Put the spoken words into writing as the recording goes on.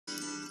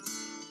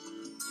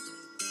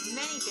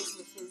Many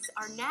businesses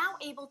are now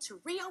able to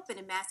reopen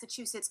in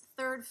Massachusetts'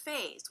 third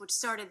phase, which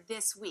started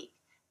this week.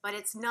 But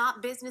it's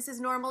not business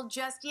as normal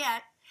just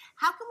yet.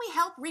 How can we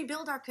help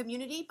rebuild our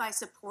community by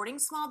supporting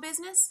small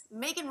business?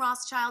 Meghan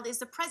Rothschild is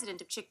the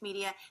president of Chick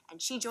Media,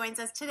 and she joins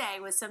us today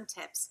with some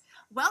tips.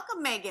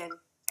 Welcome, Meghan.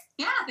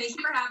 Yeah, thank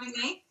you for having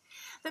me.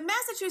 The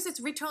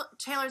Massachusetts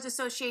Retailers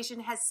Association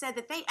has said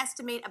that they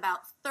estimate about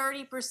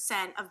 30%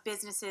 of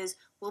businesses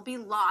will be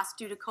lost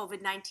due to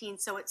COVID-19.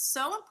 So it's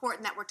so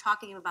important that we're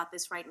talking about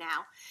this right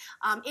now.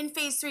 In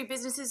phase 3,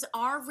 businesses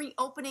are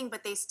reopening,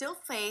 but they still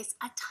face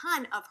a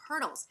ton of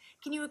hurdles.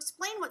 Can you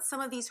explain what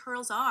some of these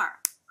hurdles are?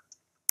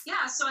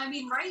 Yeah, so I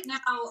mean, right now,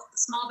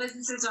 small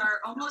businesses are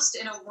almost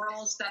in a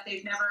world that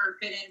they've never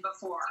been in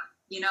before.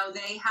 You know,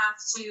 they have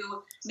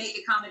to make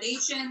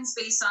accommodations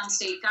based on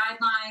state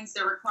guidelines.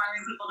 They're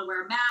requiring people to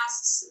wear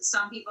masks.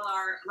 Some people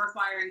are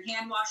requiring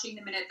hand washing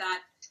the minute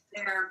that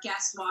their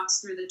guest walks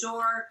through the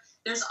door.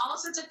 There's all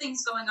sorts of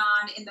things going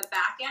on in the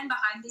back end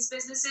behind these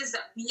businesses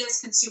that we as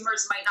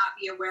consumers might not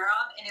be aware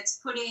of, and it's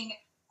putting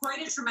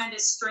quite a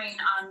tremendous strain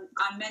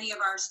on many of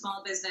our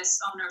small business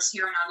owners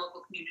here in our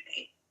local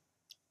community.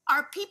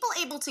 Are people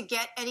able to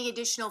get any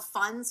additional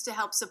funds to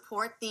help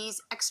support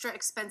these extra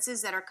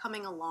expenses that are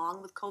coming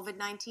along with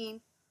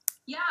COVID-19?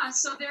 Yeah,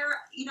 so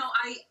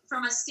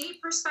from a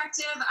state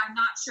perspective, I'm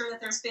not sure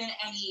that there's been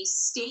any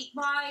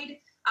statewide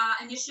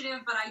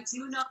initiative, but I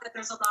do know that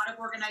there's a lot of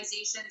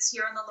organizations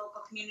here in the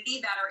local community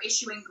that are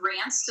issuing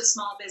grants to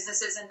small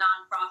businesses and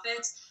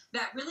nonprofits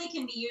that really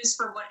can be used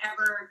for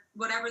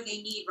whatever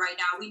they need right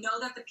now. We know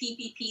that the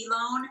PPP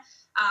loan,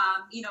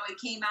 it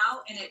came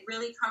out and it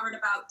really covered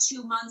about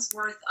 2 months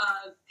worth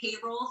of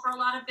payroll for a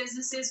lot of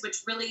businesses,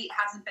 which really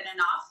hasn't been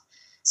enough.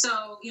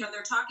 So,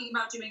 they're talking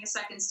about doing a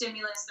second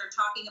stimulus. They're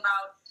talking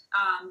about,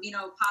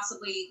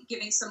 possibly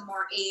giving some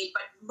more aid.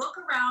 But look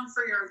around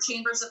for your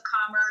chambers of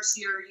commerce,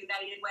 your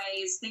United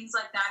Ways, things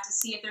like that to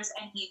see if there's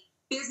any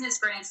business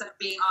grants that are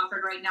being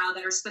offered right now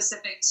that are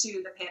specific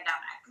to the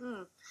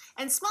pandemic.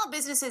 And small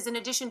businesses, in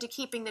addition to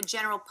keeping the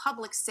general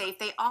public safe,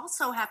 they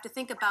also have to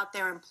think about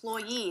their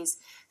employees.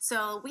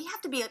 So we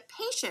have to be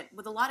patient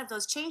with a lot of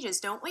those changes,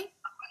 don't we?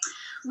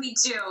 We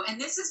do.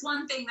 And this is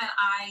one thing that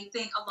I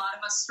think a lot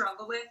of us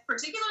struggle with,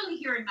 particularly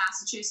here in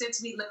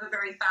Massachusetts. We live a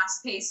very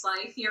fast-paced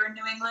life here in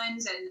New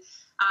England. And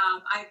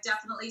I've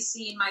definitely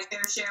seen my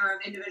fair share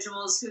of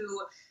individuals who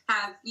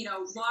have,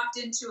 walked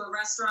into a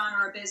restaurant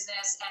or a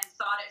business and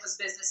thought it was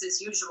business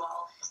as usual.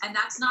 And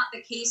that's not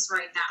the case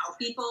right now.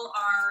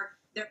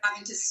 They're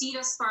having to seat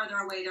us farther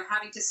away. They're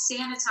having to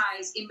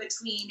sanitize in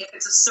between if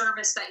it's a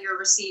service that you're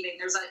receiving.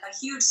 There's a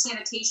huge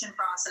sanitation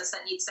process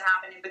that needs to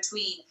happen in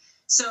between.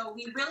 So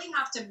we really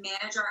have to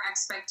manage our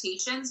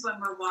expectations when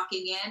we're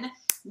walking in,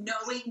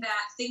 knowing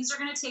that things are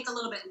going to take a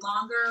little bit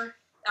longer.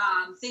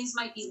 Things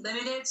might be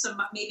limited, so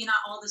maybe not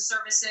all the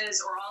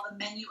services or all the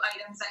menu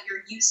items that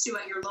you're used to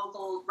at your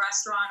local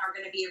restaurant are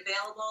going to be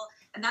available.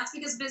 And that's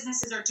because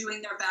businesses are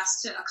doing their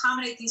best to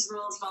accommodate these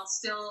rules while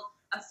still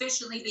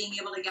efficiently being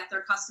able to get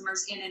their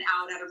customers in and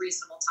out at a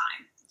reasonable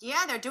time.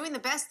 Yeah, they're doing the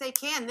best they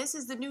can. This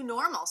is the new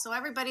normal, so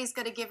everybody's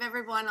going to give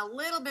everyone a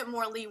little bit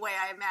more leeway,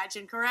 I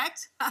imagine,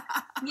 correct?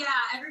 Yeah,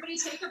 everybody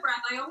take a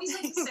breath. I always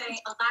like to say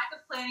a lack of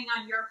planning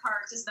on your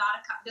part does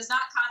not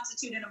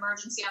constitute an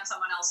emergency on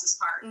someone else's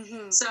part.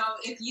 Mm-hmm. So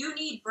if you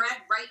need bread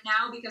right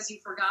now because you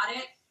forgot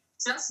it,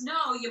 just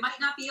know you might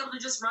not be able to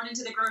just run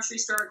into the grocery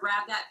store,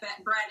 grab that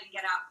bread, and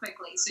get out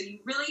quickly. So you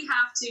really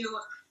have to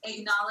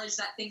acknowledge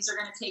that things are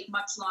going to take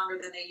much longer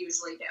than they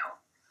usually do.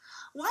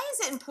 Why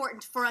is it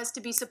important for us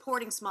to be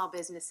supporting small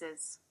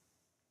businesses?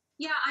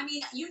 Yeah, I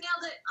mean, you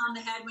nailed it on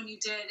the head when you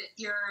did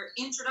your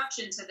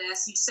introduction to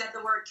this. You said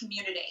the word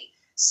community.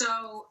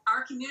 So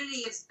our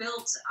community is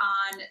built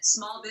on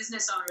small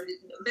business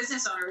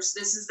owners.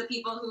 This is the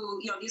people who,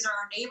 these are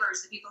our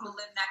neighbors, the people who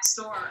live next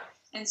door.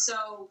 And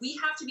so we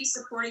have to be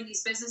supporting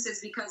these businesses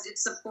because it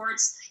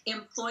supports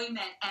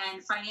employment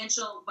and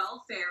financial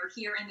welfare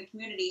here in the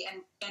community.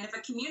 And if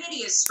a community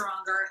is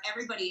stronger,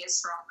 everybody is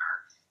stronger.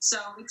 So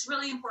it's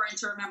really important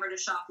to remember to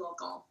shop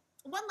local.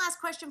 One last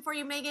question for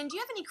you, Meghan. Do you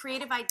have any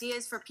creative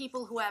ideas for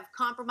people who have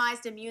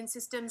compromised immune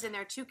systems and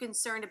they're too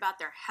concerned about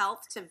their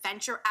health to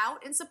venture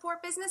out and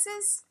support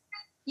businesses?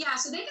 Yeah,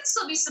 so they can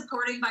still be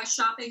supporting by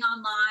shopping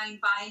online,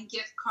 buying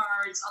gift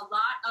cards. A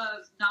lot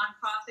of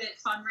nonprofit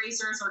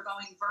fundraisers are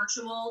going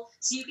virtual,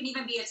 so you can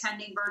even be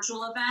attending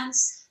virtual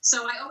events.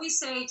 So I always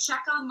say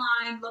check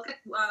online, look at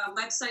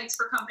websites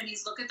for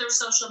companies, look at their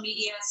social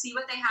media, see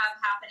what they have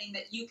happening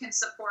that you can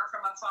support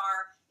from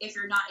afar if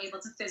you're not able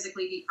to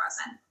physically be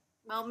present.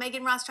 Well,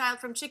 Meghan Rothschild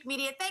from Chick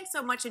Media, thanks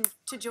so much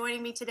for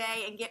joining me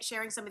today and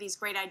sharing some of these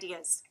great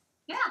ideas.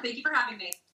 Yeah, thank you for having me.